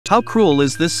How cruel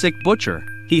is this sick butcher?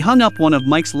 He hung up one of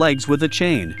Mike's legs with a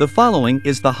chain. The following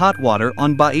is the hot water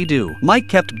on Baidu. Mike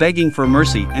kept begging for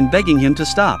mercy and begging him to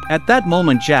stop. At that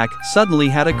moment Jack suddenly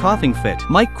had a coughing fit.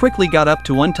 Mike quickly got up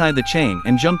to untie the chain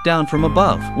and jumped down from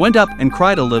above, went up and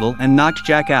cried a little and knocked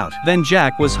Jack out. Then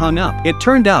Jack was hung up. It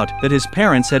turned out that his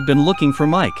parents had been looking for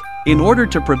Mike. In order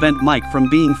to prevent Mike from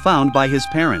being found by his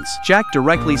parents, Jack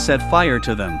directly set fire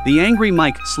to them. The angry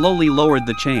Mike slowly lowered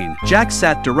the chain. Jack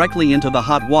sat directly into the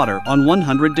hot water on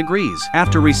 100 degrees.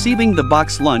 After receiving the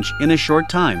box lunch in a short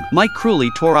time, Mike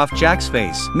cruelly tore off Jack's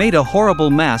face, made a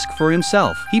horrible mask for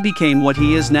himself. He became what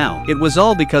he is now. It was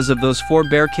all because of those 4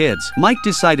 bear kids. Mike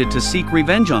decided to seek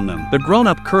revenge on them. The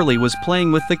grown-up Curly was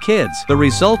playing with the kids. The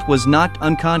result was knocked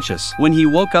unconscious. When he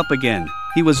woke up again,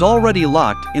 he was already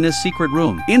locked in a secret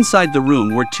room. Inside the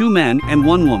room were 2 men and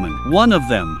 1 woman. One of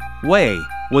them, Wei,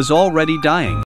 was already dying.